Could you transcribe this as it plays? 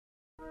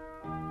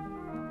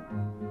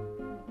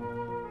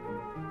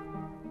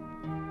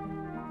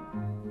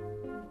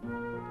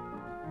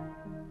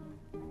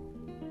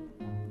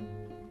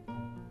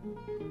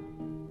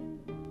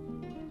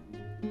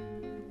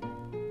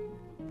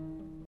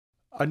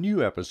A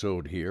new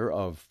episode here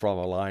of From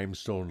a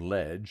Limestone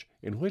Ledge,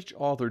 in which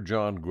author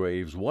John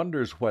Graves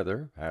wonders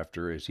whether,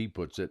 after, as he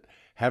puts it,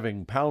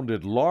 having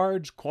pounded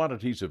large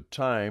quantities of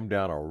time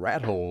down a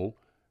rat hole,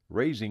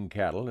 raising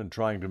cattle and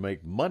trying to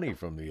make money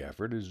from the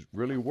effort is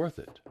really worth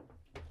it.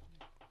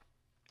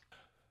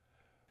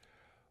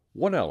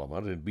 One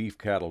element in beef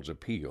cattle's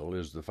appeal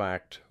is the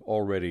fact,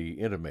 already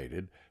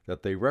intimated,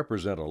 that they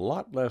represent a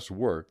lot less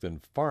work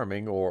than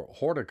farming or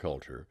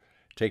horticulture,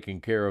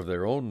 taking care of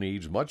their own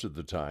needs much of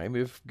the time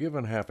if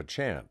given half a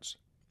chance.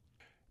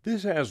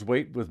 This has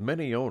weight with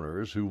many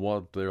owners who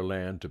want their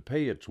land to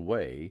pay its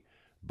way,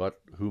 but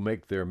who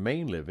make their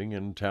main living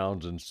in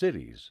towns and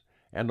cities,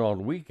 and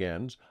on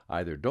weekends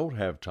either don't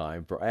have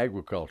time for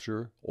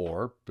agriculture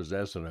or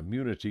possess an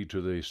immunity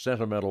to the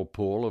sentimental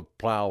pull of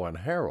plow and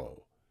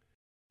harrow.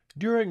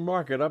 During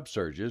market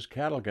upsurges,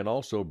 cattle can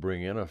also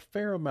bring in a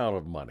fair amount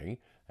of money,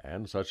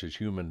 and such is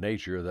human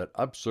nature that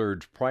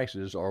upsurge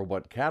prices are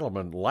what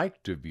cattlemen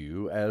like to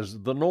view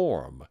as the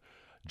norm,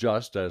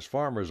 just as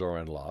farmers are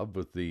in love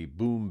with the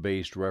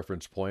boom-based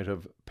reference point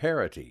of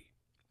parity.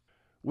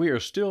 We are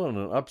still in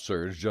an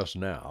upsurge just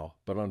now,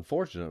 but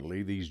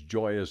unfortunately these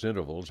joyous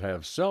intervals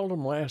have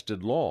seldom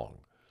lasted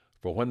long,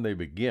 for when they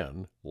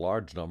begin,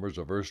 large numbers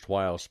of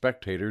erstwhile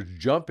spectators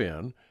jump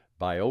in,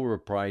 buy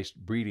overpriced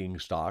breeding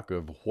stock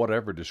of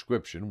whatever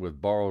description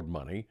with borrowed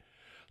money,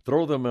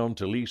 throw them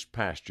onto leased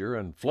pasture,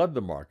 and flood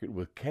the market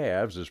with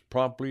calves as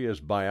promptly as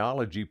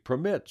biology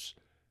permits,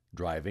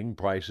 driving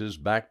prices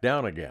back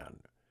down again.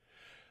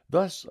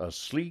 Thus a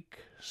sleek,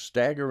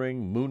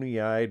 staggering,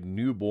 moony-eyed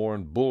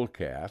newborn bull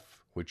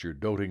calf, which your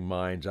doting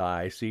mind's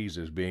eye sees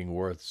as being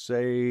worth,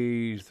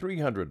 say,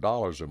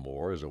 $300 or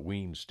more as a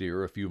weaned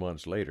steer a few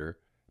months later,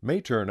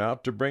 may turn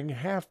out to bring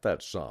half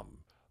that sum,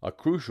 a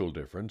crucial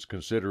difference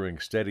considering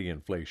steady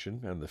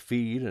inflation and the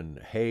feed and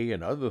hay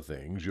and other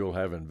things you'll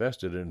have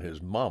invested in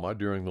his mama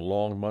during the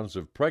long months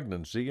of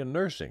pregnancy and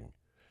nursing.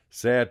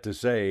 Sad to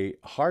say,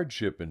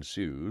 hardship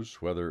ensues,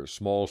 whether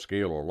small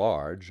scale or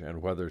large,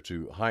 and whether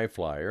to high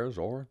flyers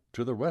or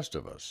to the rest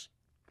of us.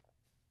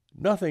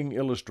 Nothing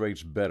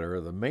illustrates better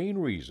the main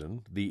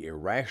reason, the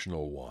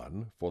irrational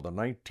one, for the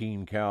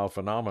 19-cow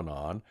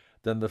phenomenon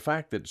than the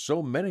fact that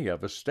so many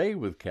of us stay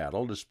with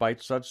cattle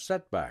despite such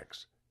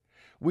setbacks.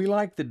 We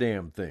like the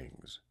damn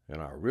things, and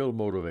our real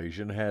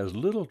motivation has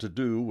little to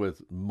do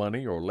with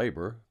money or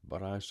labor,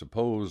 but I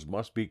suppose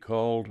must be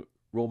called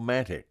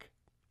romantic.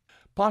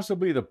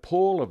 Possibly the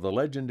pull of the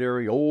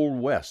legendary Old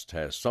West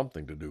has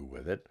something to do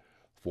with it,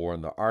 for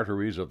in the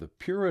arteries of the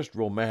purest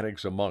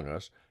romantics among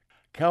us,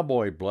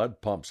 cowboy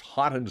blood pumps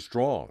hot and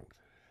strong.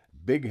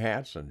 Big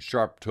hats and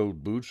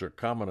sharp-toed boots are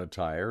common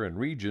attire in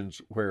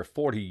regions where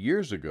 40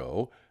 years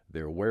ago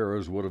their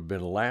wearers would have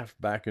been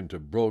laughed back into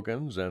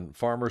brogans and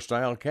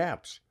farmer-style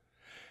caps.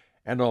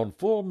 And on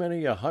full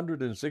many a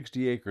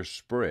 160-acre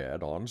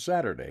spread on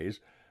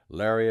Saturdays,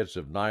 lariats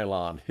of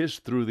nylon hiss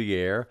through the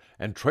air,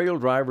 and trail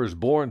drivers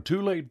born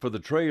too late for the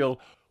trail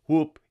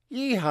whoop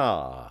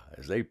yee-haw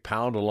as they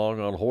pound along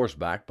on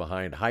horseback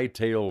behind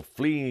high-tailed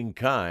fleeing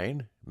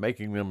kine,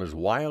 making them as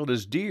wild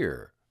as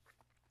deer.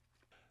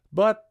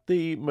 But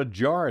the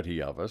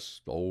majority of us,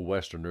 old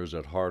Westerners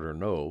at heart or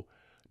no,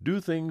 do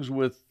things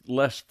with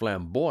less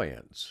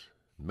flamboyance,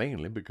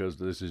 mainly because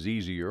this is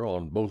easier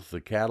on both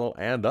the cattle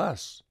and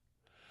us.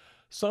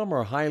 Some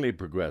are highly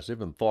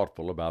progressive and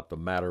thoughtful about the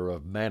matter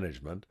of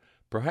management,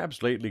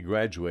 perhaps lately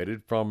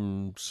graduated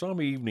from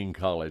some evening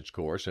college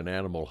course in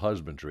animal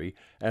husbandry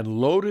and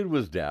loaded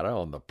with data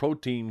on the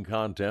protein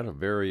content of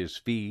various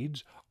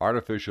feeds,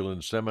 artificial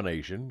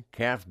insemination,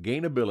 calf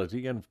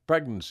gainability, and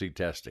pregnancy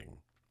testing.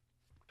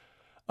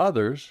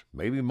 Others,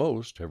 maybe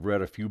most, have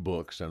read a few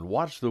books and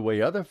watched the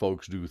way other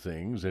folks do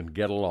things and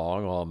get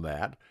along on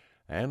that,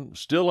 and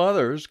still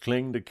others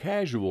cling to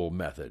casual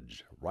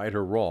methods, right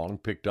or wrong,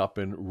 picked up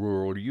in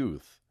rural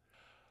youth.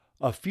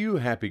 A few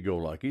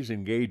happy-go-luckies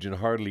engage in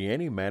hardly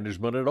any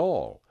management at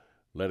all,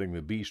 letting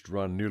the beast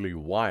run nearly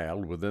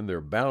wild within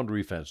their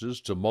boundary fences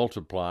to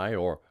multiply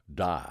or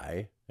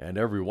die, and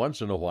every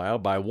once in a while,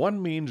 by one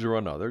means or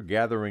another,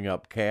 gathering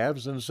up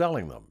calves and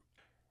selling them.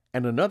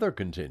 And another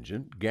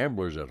contingent,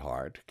 gamblers at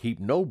heart, keep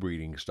no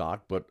breeding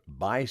stock but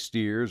buy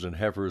steers and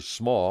heifers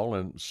small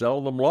and sell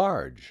them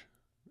large,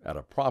 at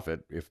a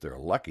profit if they're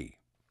lucky.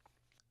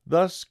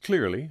 Thus,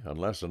 clearly,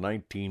 unless a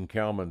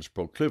 19-cowman's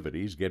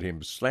proclivities get him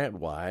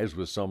slantwise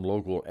with some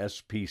local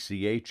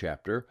SPCA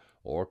chapter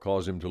or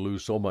cause him to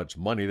lose so much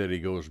money that he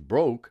goes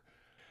broke,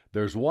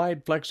 there's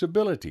wide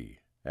flexibility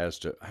as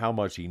to how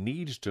much he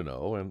needs to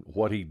know and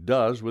what he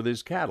does with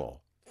his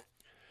cattle.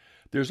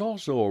 There's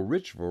also a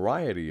rich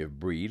variety of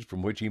breeds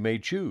from which he may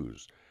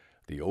choose,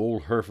 the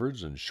old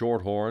Herefords and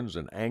Shorthorns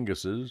and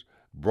Anguses,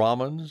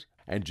 Brahmans,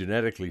 and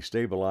genetically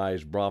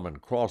stabilized Brahman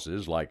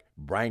crosses like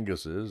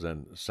Branguses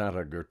and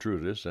Santa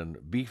Gertrudis and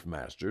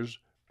Beefmasters,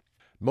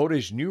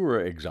 modish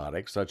newer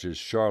exotics such as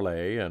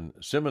Charolais and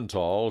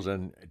Simmentals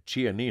and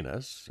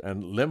Chianinas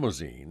and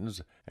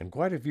Limousines, and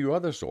quite a few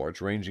other sorts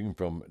ranging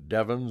from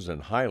Devons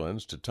and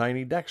Highlands to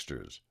tiny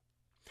Dexters.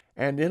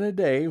 And in a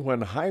day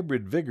when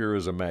hybrid vigor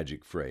is a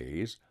magic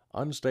phrase,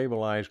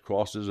 unstabilized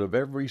crosses of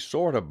every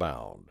sort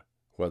abound,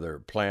 whether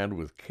planned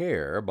with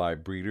care by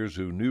breeders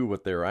who knew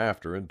what they're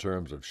after in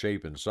terms of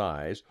shape and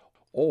size,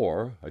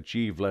 or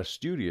achieved less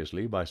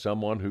studiously by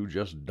someone who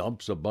just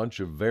dumps a bunch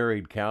of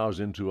varied cows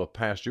into a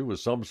pasture with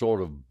some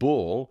sort of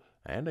bull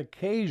and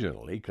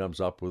occasionally comes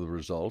up with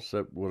results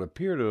that would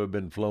appear to have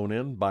been flown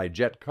in by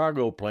jet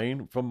cargo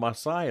plane from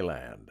Maasai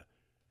land.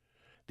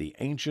 The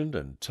ancient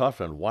and tough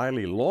and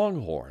wily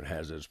longhorn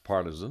has its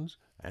partisans,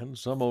 and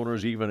some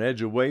owners even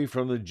edge away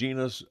from the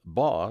genus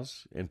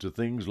Bos into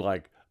things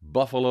like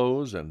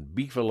buffaloes and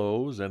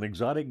beefaloes and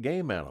exotic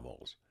game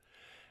animals.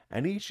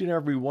 And each and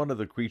every one of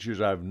the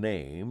creatures I've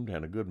named,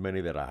 and a good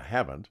many that I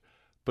haven't,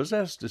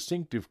 possess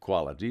distinctive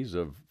qualities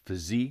of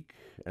physique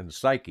and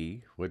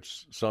psyche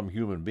which some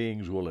human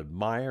beings will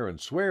admire and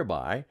swear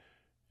by,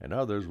 and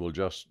others will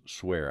just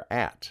swear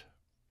at.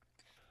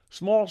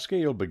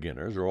 Small-scale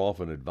beginners are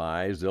often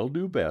advised they'll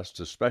do best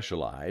to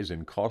specialize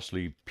in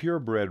costly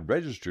purebred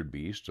registered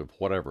beasts of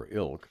whatever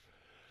ilk,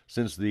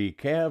 since the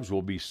calves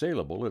will be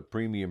saleable at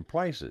premium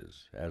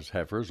prices as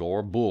heifers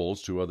or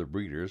bulls to other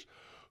breeders,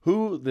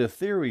 who, the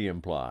theory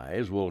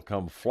implies, will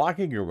come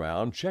flocking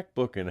around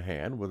checkbook in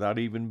hand without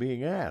even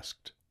being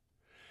asked.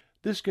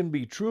 This can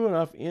be true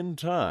enough in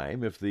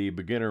time if the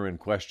beginner in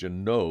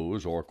question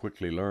knows or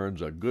quickly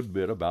learns a good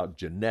bit about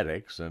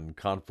genetics and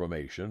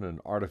conformation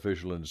and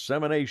artificial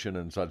insemination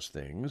and such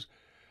things,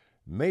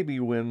 maybe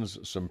wins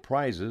some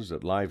prizes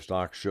at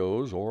livestock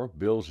shows or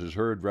builds his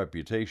herd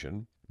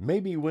reputation,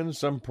 maybe wins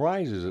some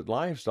prizes at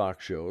livestock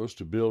shows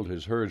to build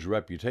his herd's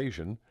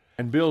reputation,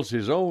 and builds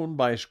his own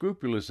by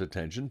scrupulous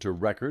attention to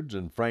records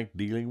and frank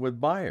dealing with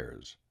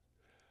buyers.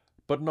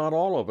 But not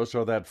all of us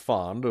are that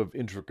fond of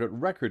intricate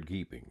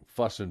record-keeping,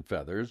 fuss and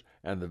feathers,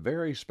 and the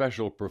very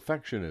special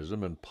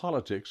perfectionism and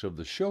politics of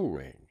the show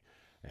ring.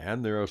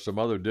 And there are some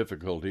other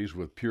difficulties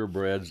with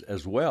purebreds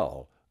as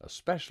well,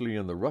 especially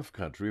in the rough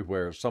country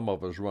where some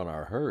of us run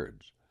our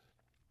herds.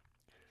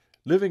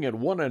 Living at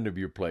one end of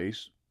your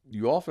place,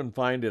 you often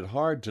find it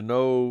hard to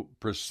know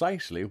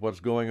precisely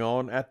what's going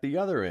on at the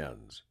other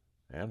ends,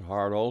 and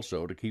hard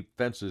also to keep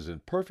fences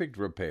in perfect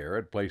repair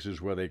at places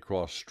where they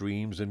cross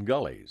streams and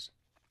gullies.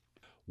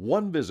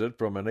 One visit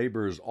from a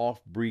neighbor's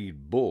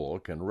off-breed bull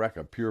can wreck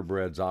a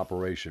purebred's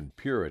operation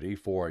purity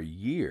for a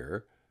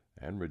year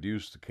and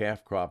reduce the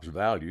calf crop's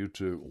value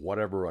to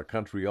whatever a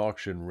country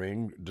auction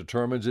ring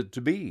determines it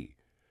to be.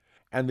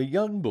 And the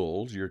young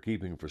bulls you're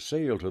keeping for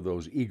sale to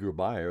those eager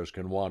buyers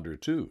can wander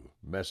too,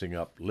 messing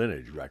up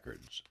lineage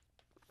records.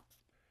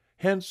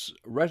 Hence,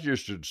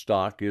 registered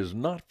stock is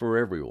not for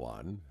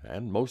everyone,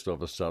 and most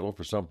of us settle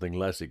for something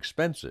less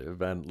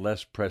expensive and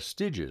less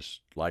prestigious,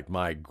 like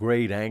my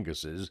Great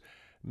Angus's,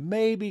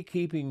 maybe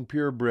keeping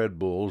purebred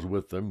bulls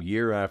with them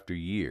year after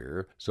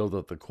year so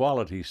that the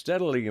quality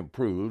steadily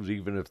improves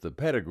even if the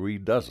pedigree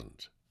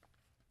doesn't.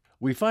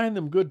 We find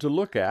them good to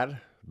look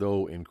at,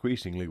 though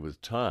increasingly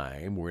with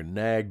time we're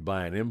nagged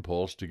by an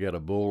impulse to get a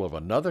bull of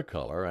another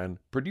color and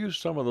produce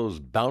some of those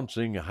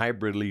bouncing,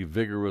 hybridly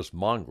vigorous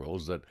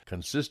mongrels that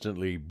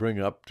consistently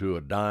bring up to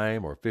a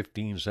dime or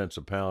 15 cents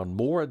a pound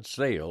more at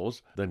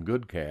sales than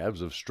good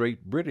calves of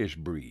straight British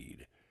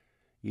breed,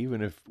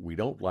 even if we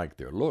don't like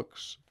their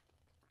looks.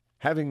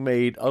 Having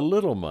made a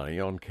little money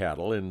on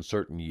cattle in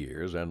certain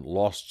years and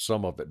lost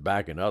some of it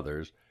back in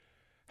others,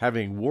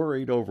 having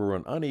worried over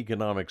an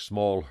uneconomic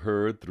small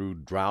herd through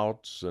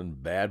droughts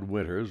and bad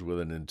winters with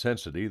an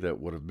intensity that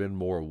would have been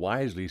more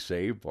wisely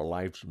saved for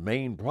life's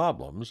main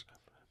problems,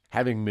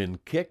 having been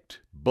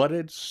kicked,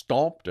 butted,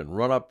 stomped, and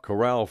run up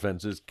corral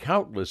fences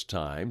countless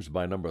times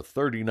by number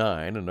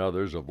 39 and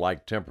others of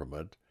like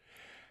temperament,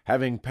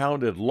 having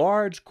pounded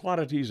large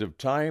quantities of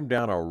time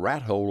down a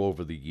rat hole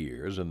over the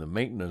years in the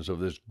maintenance of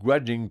this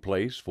grudging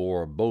place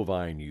for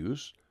bovine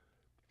use,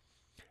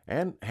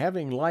 and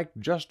having liked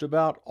just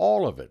about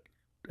all of it,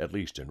 at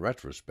least in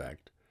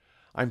retrospect,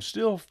 I'm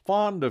still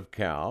fond of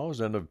cows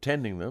and of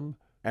tending them,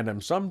 and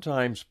am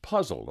sometimes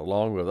puzzled,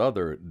 along with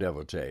other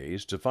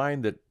devotees, to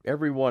find that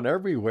everyone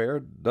everywhere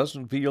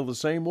doesn't feel the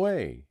same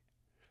way.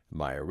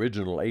 My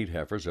original 8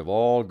 heifers have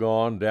all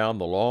gone down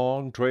the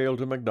long trail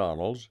to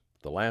McDonald's,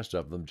 the last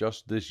of them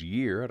just this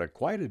year at a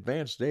quite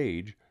advanced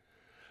age,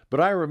 but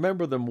I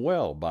remember them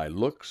well by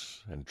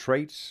looks and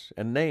traits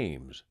and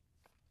names.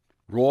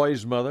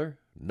 Roy's mother,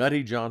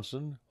 Nutty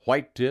Johnson,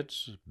 White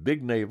Tits,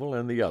 Big Navel,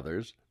 and the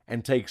others,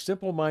 and take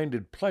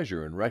simple-minded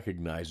pleasure in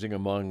recognizing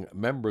among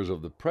members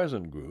of the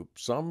present group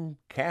some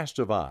cast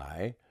of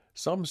eye,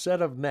 some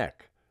set of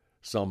neck,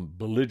 some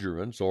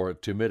belligerence or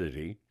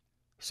timidity,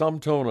 some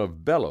tone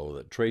of bellow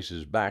that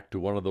traces back to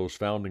one of those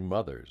founding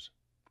mothers.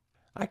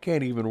 I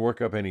can't even work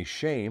up any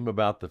shame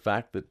about the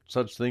fact that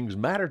such things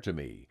matter to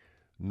me,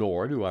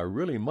 nor do I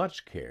really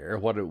much care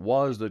what it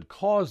was that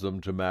caused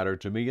them to matter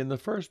to me in the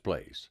first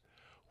place,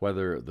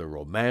 whether the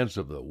romance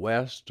of the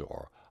West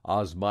or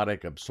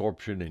osmotic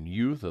absorption in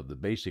youth of the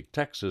basic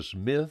Texas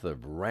myth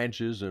of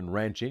ranches and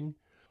ranching,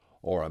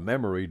 or a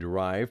memory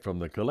derived from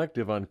the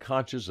collective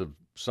unconscious of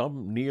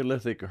some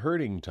Neolithic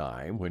herding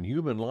time when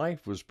human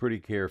life was pretty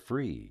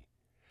carefree.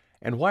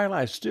 And while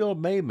I still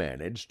may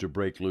manage to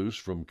break loose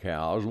from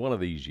cows one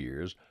of these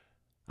years,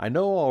 I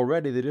know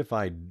already that if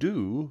I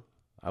do,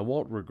 I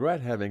won't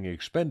regret having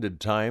expended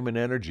time and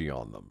energy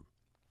on them.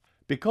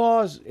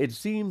 Because it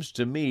seems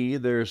to me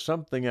there's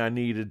something I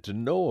needed to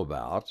know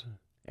about,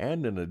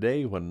 and in a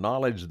day when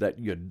knowledge that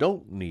you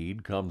don't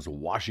need comes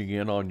washing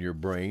in on your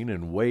brain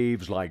in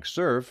waves like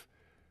surf,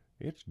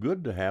 it's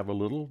good to have a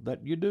little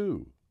that you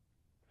do.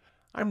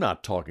 I'm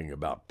not talking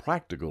about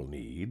practical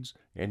needs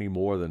any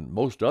more than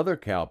most other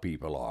cow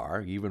people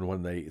are, even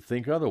when they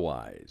think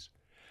otherwise.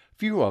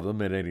 Few of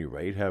them, at any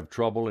rate, have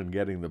trouble in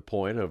getting the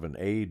point of an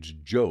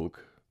aged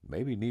joke,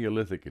 maybe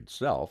Neolithic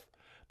itself,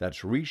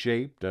 that's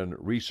reshaped and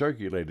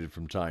recirculated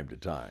from time to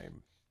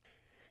time.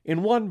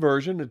 In one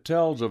version, it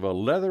tells of a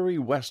leathery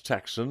West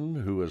Texan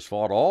who has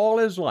fought all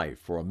his life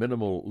for a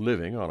minimal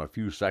living on a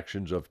few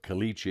sections of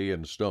caliche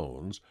and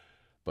stones,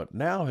 but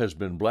now has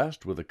been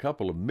blessed with a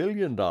couple of $1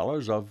 million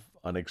of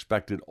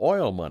unexpected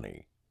oil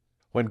money.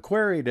 When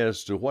queried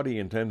as to what he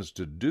intends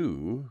to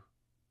do,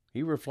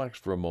 he reflects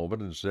for a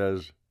moment and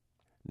says,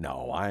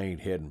 "No, I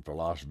ain't headin' for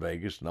Las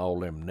Vegas and all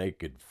them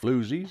naked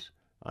floozies.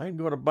 I ain't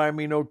going to buy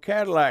me no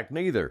Cadillac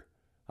neither.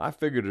 I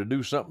figure to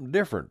do something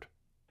different."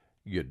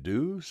 "You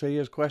do?" say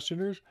his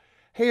questioners.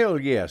 "Hell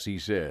yes," he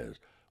says.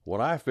 "What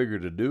I figure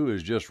to do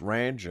is just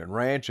ranch and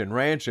ranch and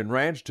ranch and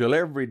ranch till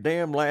every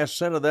damn last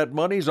cent of that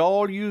money's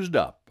all used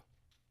up."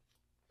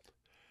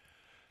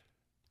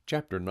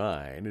 Chapter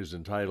 9 is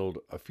entitled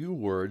A Few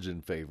Words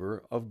in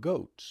Favor of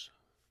Goats.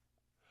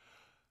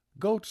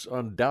 Goats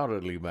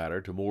undoubtedly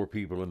matter to more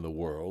people in the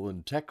world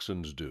than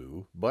Texans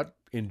do, but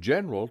in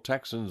general,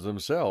 Texans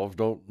themselves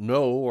don't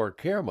know or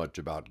care much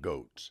about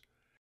goats.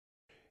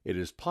 It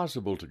is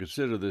possible to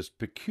consider this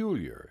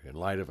peculiar in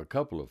light of a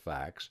couple of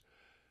facts.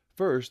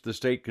 First, the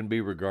state can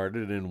be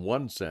regarded in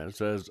one sense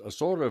as a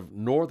sort of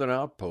northern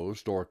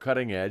outpost or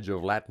cutting edge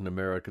of Latin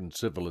American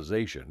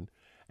civilization,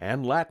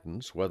 and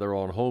Latins, whether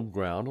on home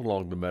ground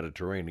along the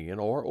Mediterranean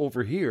or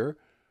over here,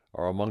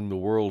 are among the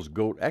world's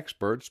goat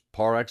experts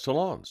par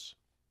excellence.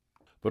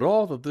 But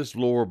all that this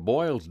lore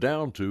boils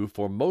down to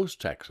for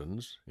most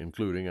Texans,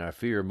 including, I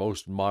fear,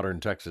 most modern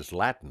Texas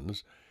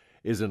Latins,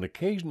 is an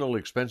occasional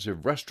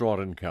expensive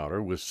restaurant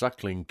encounter with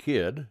suckling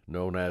kid,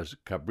 known as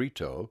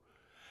cabrito,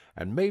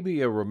 and maybe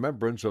a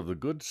remembrance of the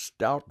good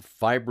stout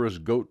fibrous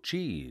goat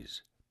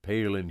cheese,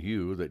 pale in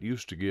hue, that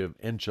used to give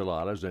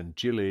enchiladas and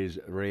chiles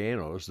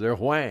rellenos their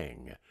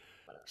whang.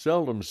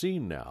 Seldom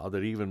seen now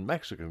that even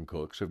Mexican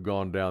cooks have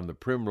gone down the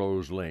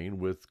primrose lane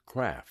with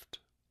craft.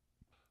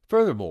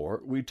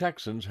 Furthermore, we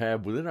Texans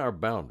have within our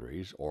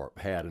boundaries, or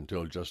had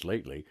until just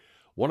lately,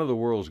 one of the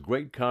world's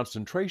great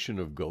concentration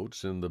of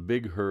goats in the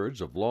big herds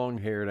of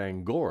long-haired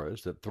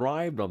Angoras that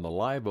thrived on the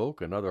live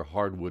oak and other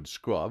hardwood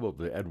scrub of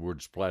the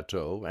Edwards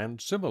Plateau and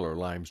similar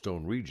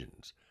limestone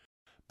regions.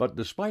 But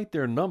despite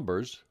their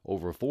numbers,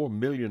 over 4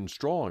 million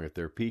strong at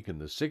their peak in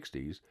the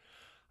 60s,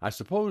 I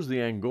suppose the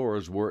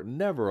Angoras were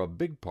never a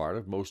big part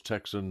of most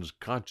Texans'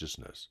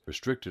 consciousness,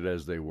 restricted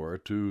as they were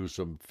to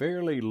some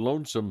fairly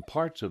lonesome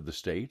parts of the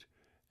state,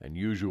 and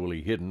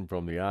usually hidden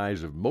from the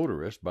eyes of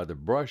motorists by the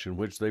brush in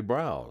which they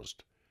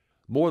browsed.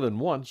 More than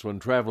once, when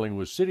traveling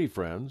with city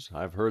friends,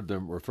 I've heard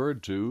them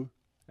referred to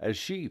as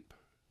sheep.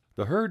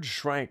 The herds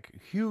shrank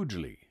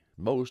hugely.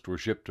 Most were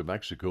shipped to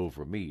Mexico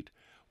for meat,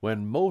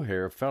 when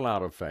mohair fell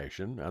out of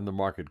fashion and the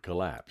market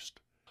collapsed.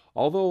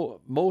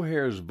 Although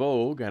mohair's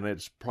vogue and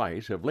its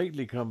price have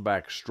lately come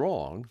back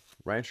strong,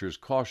 ranchers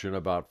caution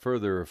about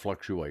further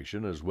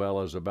fluctuation as well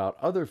as about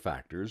other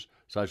factors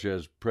such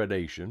as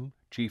predation,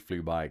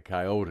 chiefly by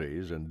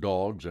coyotes and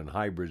dogs and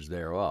hybrids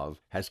thereof,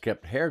 has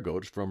kept hair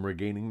goats from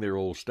regaining their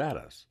old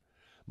status.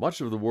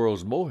 Much of the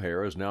world's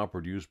mohair is now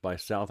produced by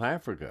South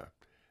Africa,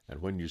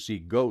 and when you see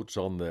goats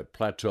on the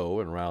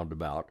plateau and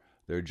roundabout,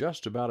 they're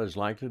just about as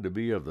likely to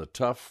be of the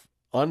tough,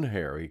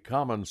 unhairy,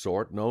 common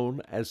sort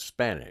known as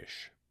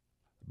Spanish.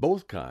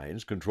 Both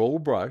kinds control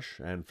brush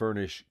and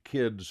furnish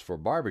kids for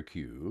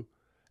barbecue,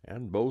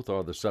 and both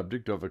are the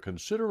subject of a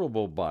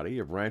considerable body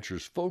of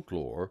ranchers'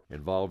 folklore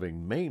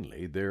involving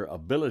mainly their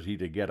ability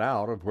to get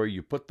out of where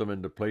you put them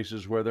into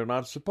places where they're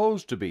not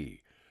supposed to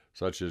be,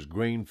 such as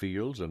grain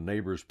fields and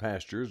neighbors'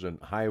 pastures and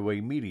highway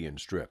median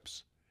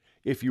strips.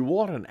 If you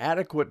want an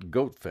adequate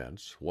goat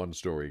fence, one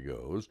story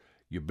goes,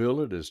 you build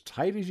it as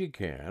tight as you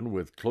can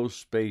with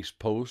close-spaced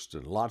posts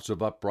and lots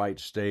of upright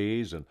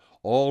stays and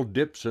all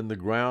dips in the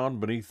ground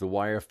beneath the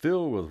wire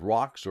filled with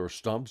rocks or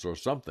stumps or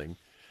something.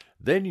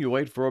 Then you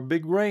wait for a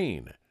big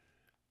rain,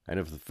 and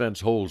if the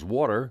fence holds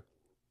water,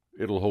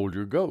 it'll hold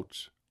your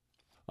goats.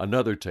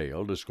 Another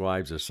tale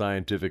describes a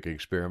scientific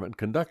experiment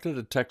conducted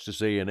at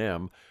Texas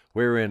A&M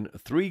wherein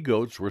 3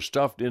 goats were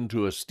stuffed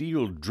into a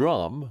steel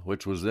drum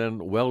which was then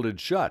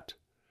welded shut.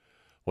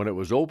 When it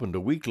was opened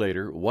a week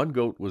later, 1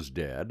 goat was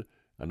dead,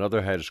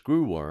 another had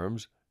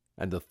screwworms,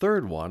 and the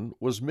 3rd one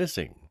was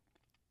missing.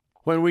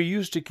 When we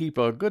used to keep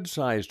a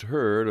good-sized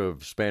herd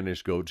of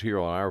Spanish goats here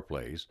on our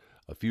place,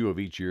 A few of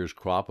each year's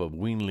crop of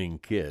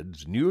weanling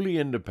kids, newly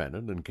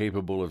independent and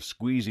capable of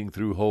squeezing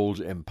through holes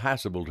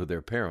impassable to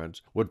their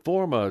parents, would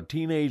form a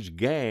teenage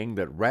gang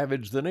that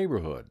ravaged the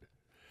neighborhood.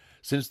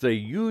 Since they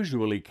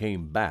usually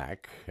came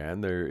back,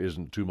 and there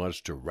isn't too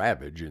much to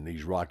ravage in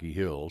these rocky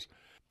hills,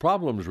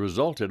 problems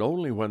resulted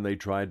only when they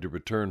tried to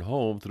return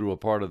home through a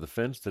part of the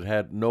fence that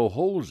had no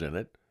holes in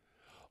it,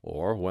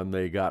 or when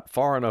they got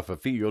far enough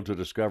afield to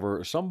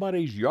discover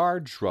somebody's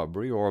yard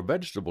shrubbery or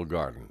vegetable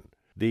garden.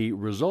 The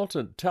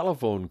resultant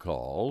telephone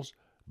calls,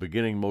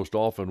 beginning most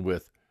often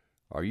with,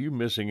 "Are you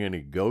missing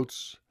any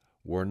goats?"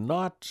 were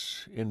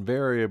not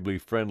invariably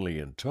friendly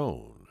in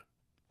tone.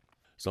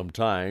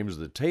 Sometimes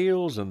the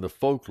tales and the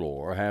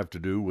folklore have to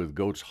do with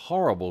goats'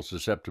 horrible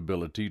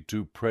susceptibility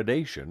to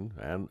predation,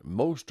 and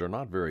most are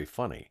not very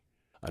funny.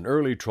 An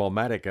early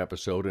traumatic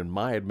episode in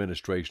my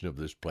administration of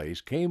this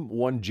place came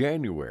one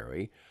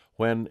January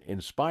when,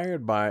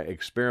 inspired by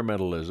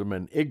experimentalism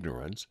and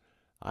ignorance,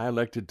 I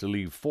elected to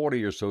leave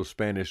 40 or so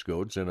Spanish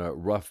goats in a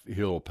rough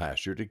hill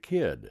pasture to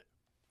kid.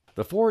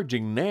 The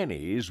foraging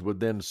nannies would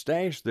then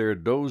stash their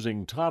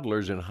dozing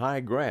toddlers in high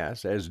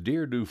grass as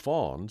deer do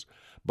fawns,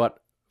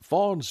 but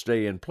fawns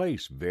stay in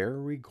place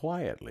very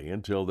quietly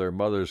until their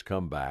mothers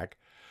come back,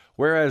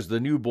 whereas the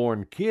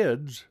newborn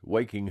kids,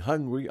 waking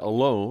hungry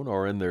alone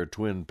or in their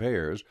twin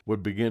pairs,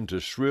 would begin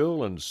to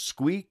shrill and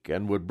squeak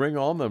and would bring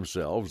on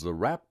themselves the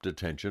rapt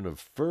attention of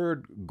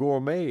furred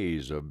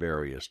gourmets of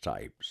various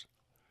types.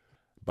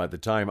 By the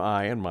time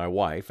I and my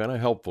wife and a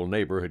helpful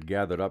neighbor had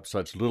gathered up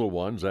such little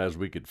ones as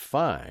we could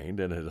find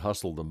and had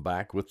hustled them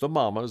back with the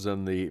mamas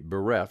and the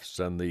berefts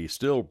and the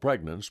still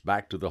pregnants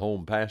back to the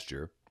home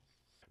pasture,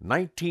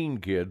 19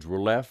 kids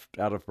were left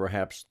out of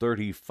perhaps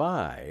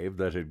 35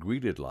 that had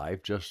greeted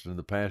life just in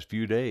the past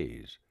few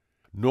days.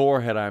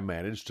 Nor had I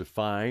managed to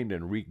find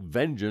and wreak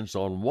vengeance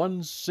on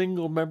one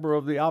single member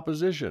of the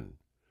opposition.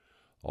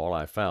 All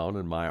I found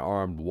in my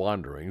armed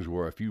wanderings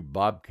were a few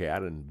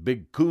bobcat and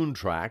big coon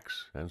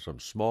tracks and some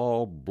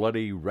small,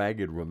 bloody,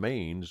 ragged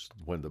remains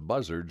when the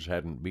buzzards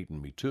hadn't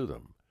beaten me to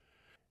them.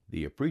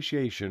 The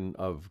appreciation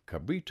of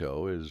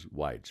cabrito is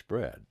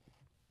widespread.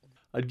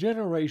 A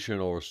generation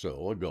or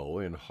so ago,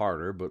 in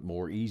harder but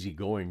more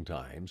easy-going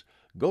times,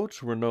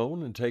 goats were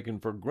known and taken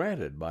for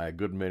granted by a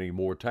good many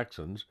more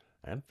Texans,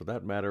 and for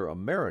that matter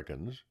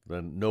Americans,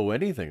 than know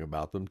anything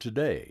about them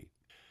today.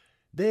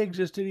 They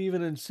existed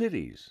even in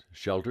cities,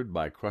 sheltered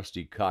by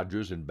crusty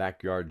codgers in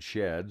backyard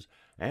sheds,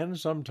 and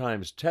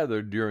sometimes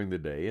tethered during the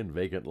day in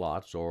vacant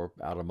lots or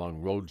out among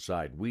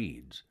roadside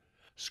weeds.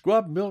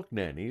 Scrub milk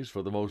nannies,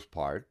 for the most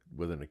part,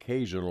 with an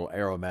occasional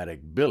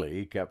aromatic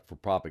billy kept for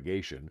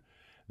propagation,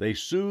 they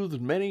soothed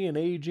many an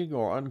aging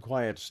or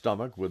unquiet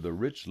stomach with the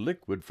rich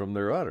liquid from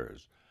their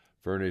udders,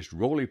 furnished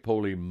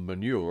roly-poly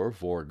manure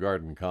for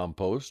garden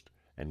compost,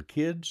 and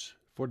kids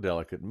for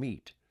delicate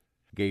meat,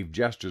 gave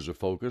jesters a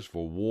focus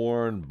for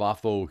worn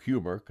boffo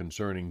humor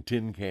concerning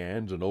tin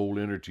cans and old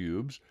inner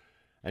tubes,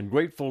 and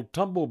grateful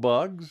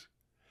tumblebugs,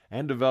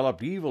 and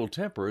developed evil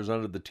tempers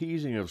under the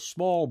teasing of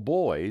small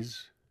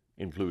boys,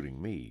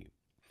 including me.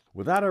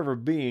 Without ever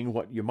being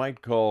what you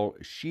might call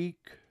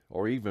chic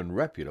or even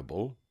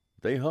reputable,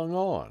 they hung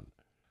on.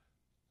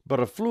 But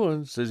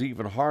affluence is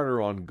even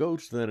harder on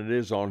goats than it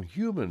is on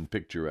human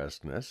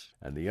picturesqueness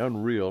and the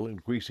unreal,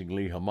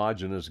 increasingly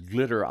homogeneous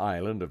glitter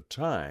island of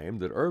time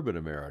that urban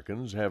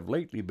Americans have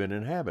lately been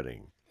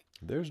inhabiting.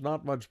 There's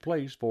not much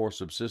place for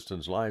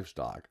subsistence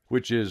livestock,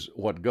 which is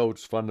what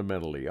goats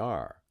fundamentally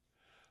are.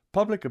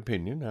 Public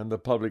opinion and the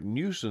public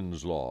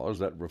nuisance laws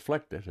that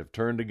reflect it have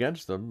turned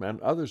against them and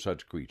other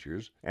such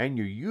creatures, and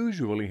you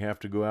usually have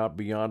to go out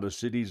beyond a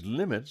city's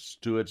limits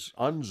to its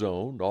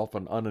unzoned,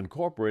 often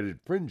unincorporated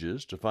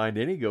fringes to find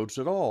any goats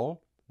at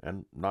all,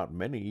 and not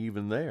many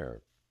even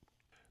there.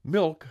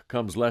 Milk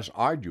comes less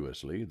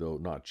arduously, though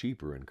not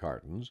cheaper in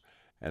cartons,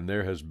 and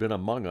there has been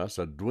among us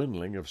a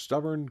dwindling of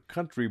stubborn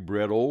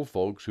country-bred old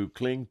folks who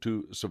cling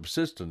to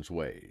subsistence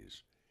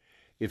ways.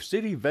 If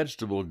city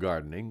vegetable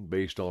gardening,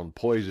 based on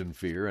poison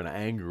fear and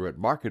anger at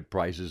market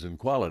prices and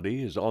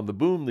quality, is on the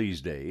boom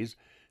these days,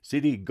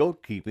 city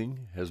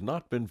goat-keeping has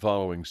not been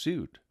following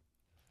suit.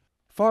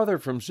 Farther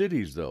from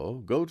cities,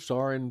 though, goats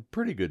are in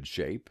pretty good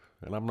shape,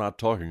 and I'm not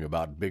talking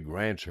about big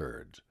ranch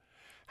herds.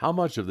 How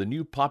much of the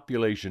new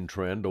population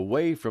trend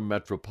away from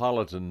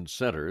metropolitan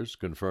centers,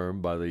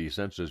 confirmed by the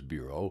Census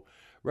Bureau,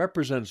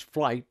 represents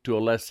flight to a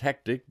less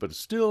hectic but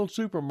still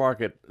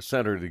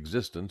supermarket-centered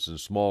existence in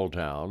small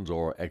towns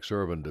or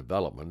ex-urban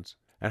developments,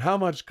 and how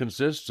much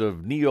consists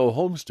of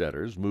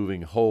neo-homesteaders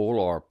moving whole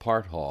or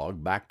part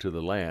hog back to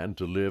the land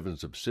to live and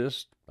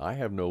subsist, I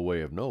have no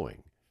way of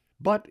knowing.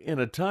 But in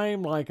a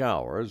time like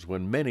ours,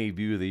 when many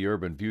view the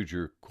urban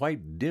future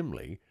quite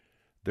dimly,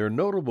 there are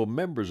notable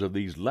members of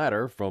these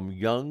latter, from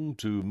young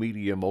to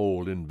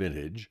medium-old in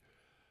vintage,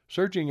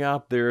 searching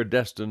out their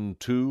destined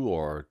 2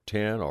 or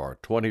 10 or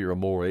 20 or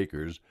more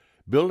acres,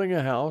 building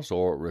a house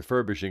or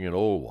refurbishing an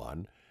old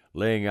one,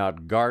 laying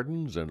out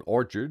gardens and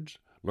orchards,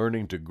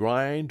 learning to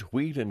grind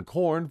wheat and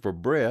corn for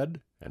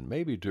bread, and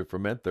maybe to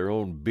ferment their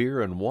own beer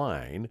and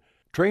wine,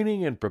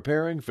 training and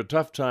preparing for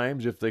tough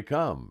times if they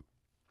come.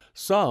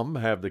 Some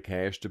have the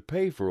cash to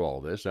pay for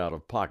all this out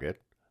of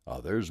pocket.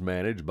 Others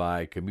manage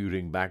by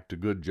commuting back to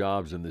good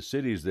jobs in the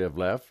cities they've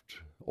left,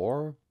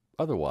 or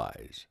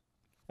otherwise.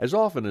 As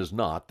often as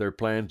not, their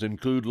plans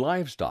include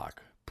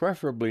livestock,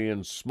 preferably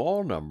in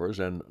small numbers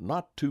and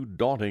not too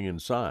daunting in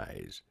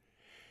size.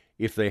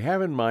 If they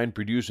have in mind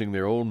producing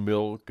their own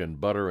milk and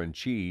butter and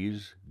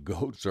cheese,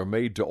 goats are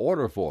made to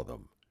order for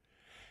them.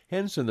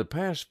 Hence, in the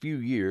past few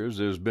years,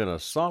 there's been a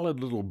solid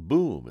little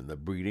boom in the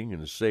breeding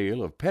and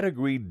sale of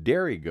pedigreed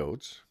dairy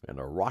goats and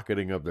a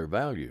rocketing of their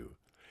value.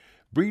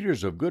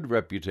 Breeders of good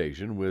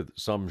reputation with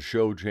some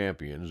show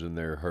champions in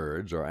their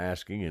herds are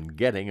asking and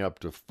getting up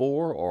to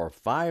 $400 or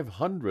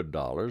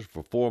 $500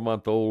 for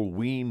 4-month-old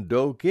weaned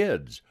doe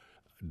kids,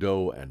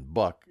 doe and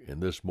buck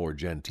in this more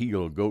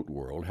genteel goat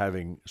world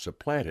having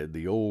supplanted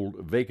the old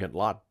vacant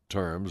lot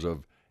terms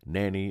of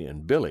nanny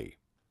and billy.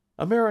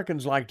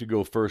 Americans like to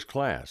go first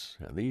class,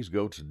 and these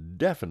goats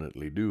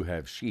definitely do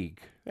have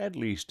chic, at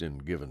least in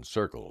given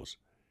circles.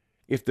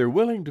 If they're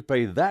willing to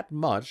pay that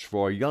much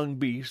for a young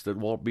beast that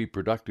won't be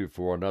productive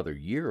for another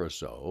year or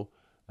so,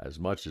 as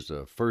much as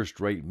a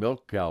first-rate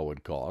milk cow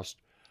would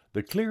cost,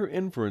 the clear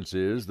inference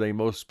is they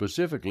most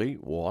specifically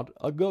want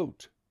a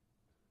goat.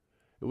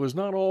 It was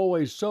not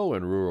always so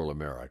in rural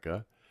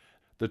America.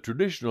 The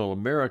traditional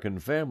American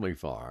family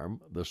farm,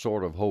 the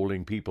sort of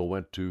holding people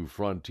went to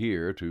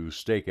frontier to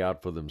stake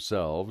out for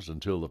themselves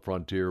until the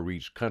frontier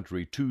reached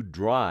country too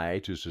dry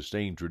to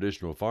sustain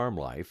traditional farm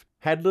life,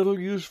 had little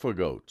use for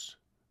goats,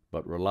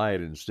 but relied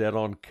instead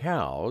on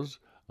cows,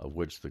 of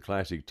which the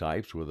classic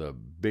types were the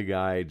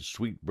big-eyed,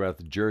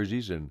 sweet-breathed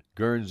Jerseys and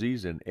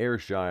Guernseys and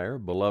Ayrshire,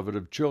 beloved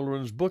of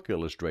children's book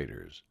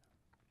illustrators.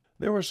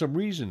 There were some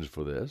reasons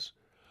for this.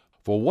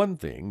 For one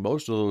thing,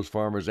 most of those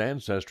farmers'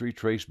 ancestry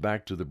traced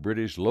back to the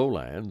British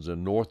lowlands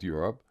and North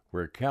Europe,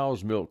 where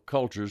cow's milk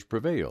cultures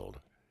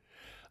prevailed.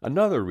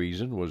 Another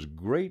reason was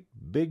great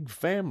big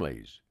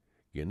families.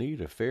 You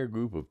need a fair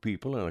group of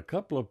people and a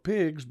couple of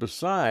pigs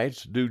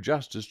besides to do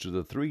justice to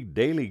the 3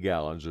 daily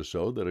gallons or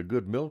so that a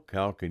good milk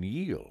cow can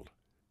yield.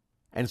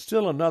 And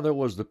still another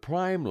was the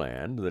prime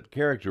land that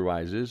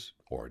characterizes,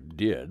 or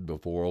did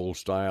before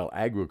old-style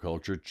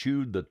agriculture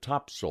chewed the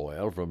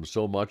topsoil from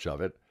so much of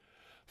it,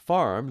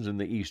 farms in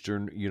the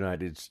eastern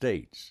United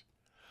States.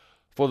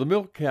 For the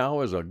milk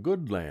cow is a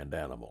good land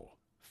animal,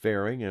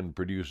 faring and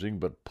producing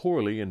but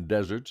poorly in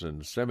deserts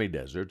and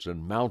semi-deserts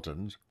and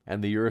mountains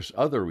and the earth's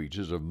other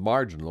reaches of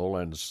marginal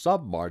and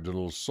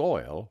submarginal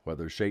soil,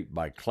 whether shaped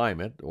by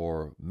climate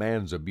or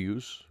man's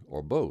abuse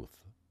or both.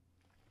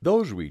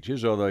 Those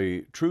reaches are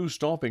the true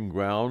stomping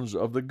grounds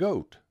of the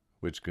goat,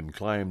 which can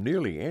climb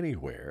nearly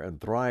anywhere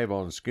and thrive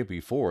on skimpy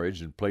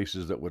forage in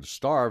places that would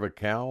starve a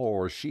cow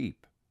or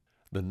sheep.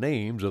 The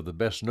names of the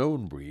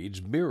best-known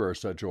breeds mirror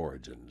such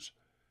origins.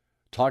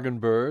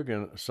 Toggenburg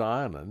and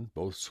Saanen,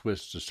 both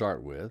Swiss to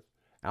start with,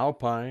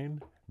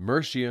 Alpine,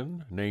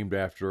 Mercian, named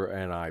after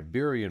an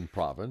Iberian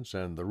province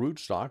and the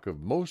rootstock of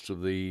most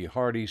of the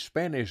hardy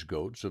Spanish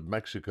goats of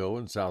Mexico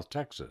and South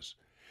Texas,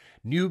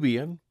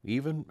 Nubian,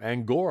 even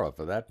Angora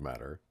for that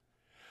matter.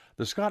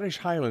 The Scottish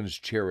Highlands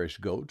cherish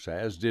goats,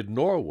 as did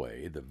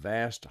Norway, the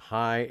vast,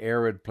 high,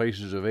 arid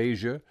places of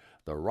Asia,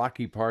 the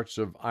rocky parts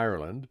of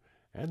Ireland,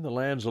 and the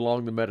lands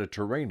along the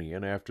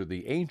Mediterranean after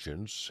the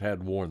ancients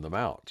had worn them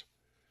out.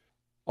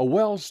 A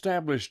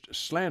well-established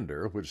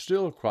slander, which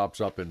still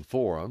crops up in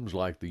forums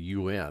like the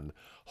UN,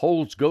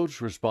 holds goats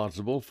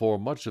responsible for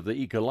much of the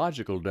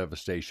ecological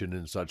devastation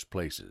in such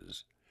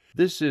places.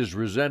 This is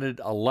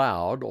resented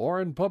aloud or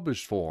in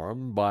published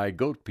form by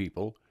goat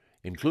people,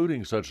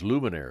 including such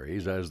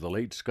luminaries as the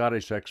late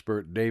Scottish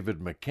expert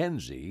David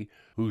Mackenzie,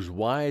 whose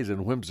wise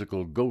and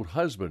whimsical goat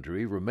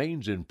husbandry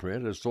remains in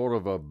print as sort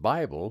of a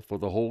Bible for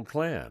the whole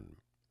clan.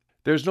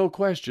 There's no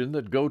question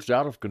that goats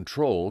out of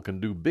control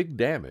can do big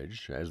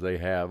damage, as they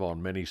have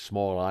on many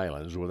small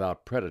islands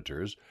without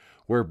predators,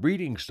 where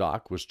breeding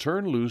stock was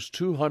turned loose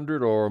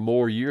 200 or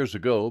more years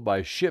ago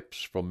by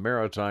ships from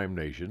maritime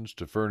nations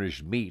to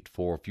furnish meat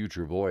for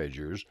future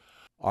voyagers,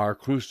 R.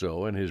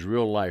 Crusoe and his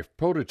real-life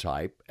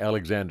prototype,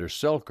 Alexander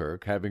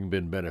Selkirk, having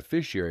been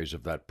beneficiaries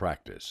of that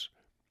practice.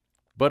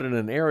 But in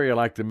an area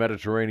like the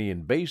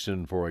Mediterranean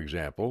basin, for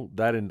example,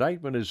 that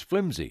indictment is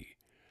flimsy.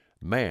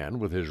 Man,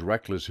 with his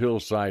reckless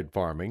hillside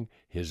farming,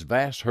 his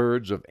vast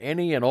herds of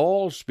any and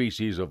all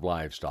species of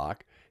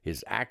livestock,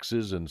 his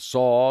axes and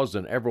saws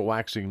and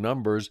ever-waxing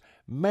numbers,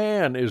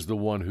 man is the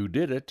one who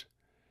did it.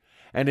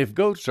 And if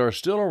goats are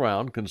still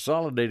around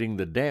consolidating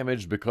the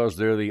damage because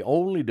they're the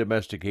only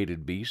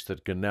domesticated beast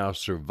that can now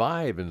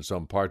survive in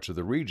some parts of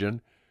the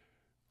region,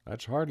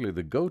 that's hardly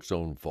the goat's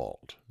own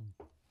fault.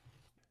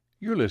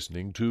 You're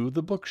listening to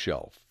The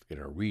Bookshelf in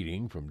a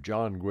reading from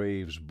John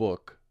Graves'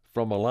 book,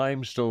 From a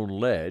Limestone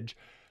Ledge,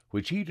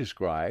 which he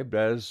described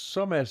as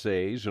some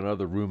essays and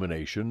other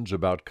ruminations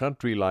about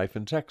country life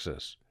in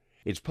Texas.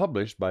 It's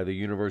published by the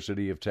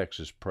University of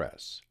Texas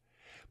Press.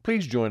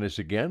 Please join us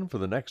again for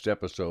the next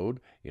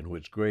episode, in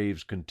which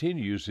Graves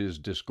continues his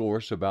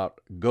discourse about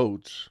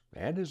goats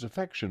and his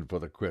affection for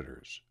the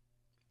critters.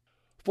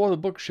 For the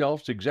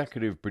Bookshelf's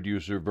executive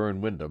producer,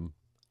 Vern Wyndham,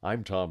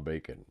 I'm Tom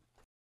Bacon.